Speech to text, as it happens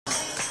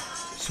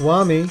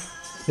Swami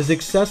is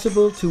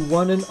accessible to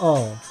one and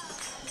all,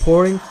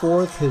 pouring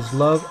forth his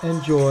love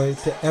and joy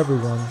to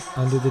everyone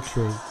under the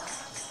tree.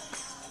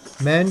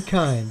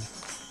 Mankind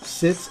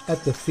sits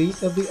at the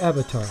feet of the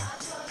avatar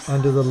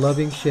under the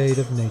loving shade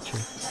of nature.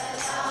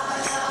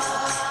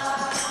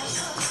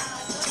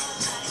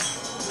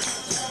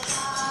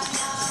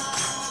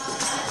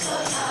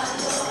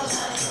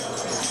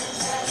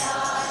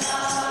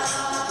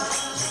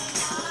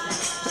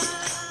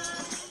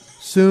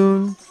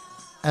 Soon,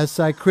 as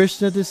Sai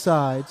Krishna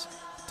decides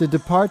to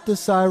depart the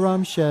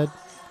Sairam shed,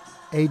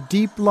 a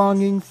deep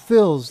longing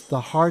fills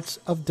the hearts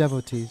of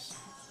devotees.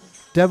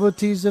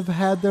 Devotees have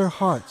had their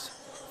hearts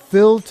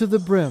filled to the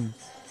brim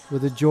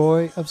with the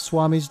joy of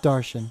Swami's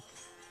Darshan.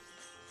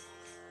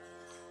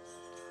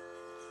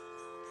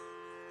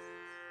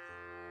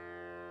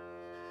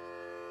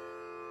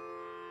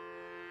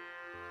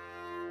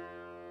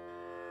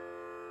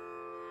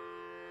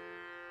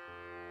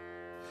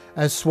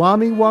 As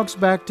Swami walks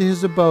back to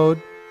his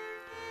abode,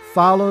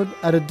 followed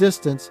at a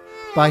distance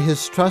by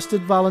his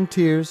trusted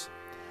volunteers,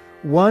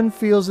 one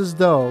feels as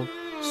though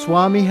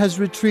Swami has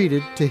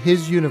retreated to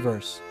his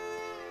universe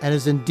and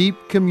is in deep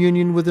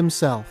communion with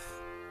himself.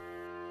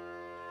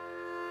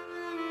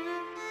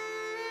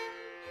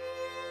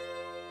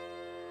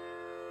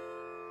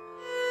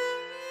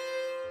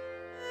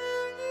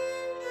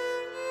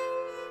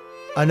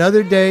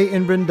 Another day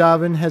in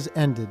Brindavan has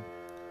ended.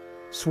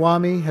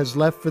 Swami has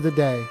left for the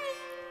day.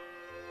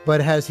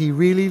 But has he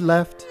really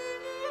left?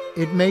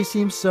 It may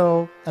seem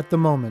so at the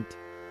moment,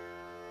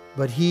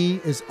 but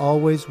he is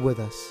always with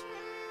us.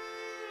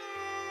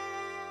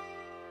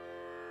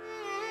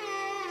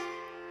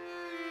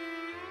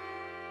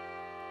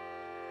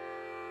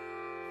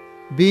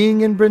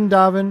 Being in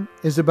Brindavan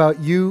is about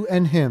you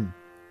and him.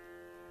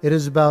 It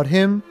is about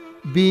him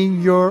being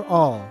your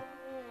all,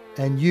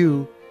 and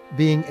you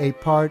being a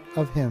part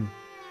of him.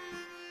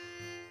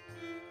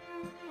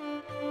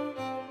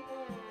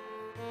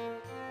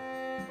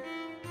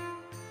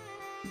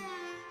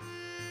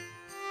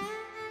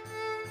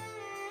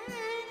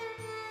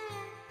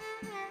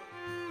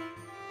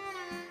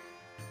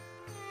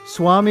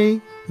 Swami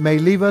may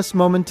leave us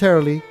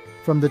momentarily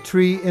from the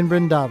tree in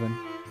Brindavan,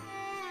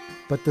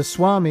 but the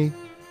Swami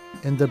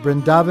in the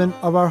Brindavan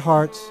of our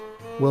hearts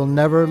will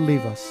never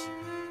leave us.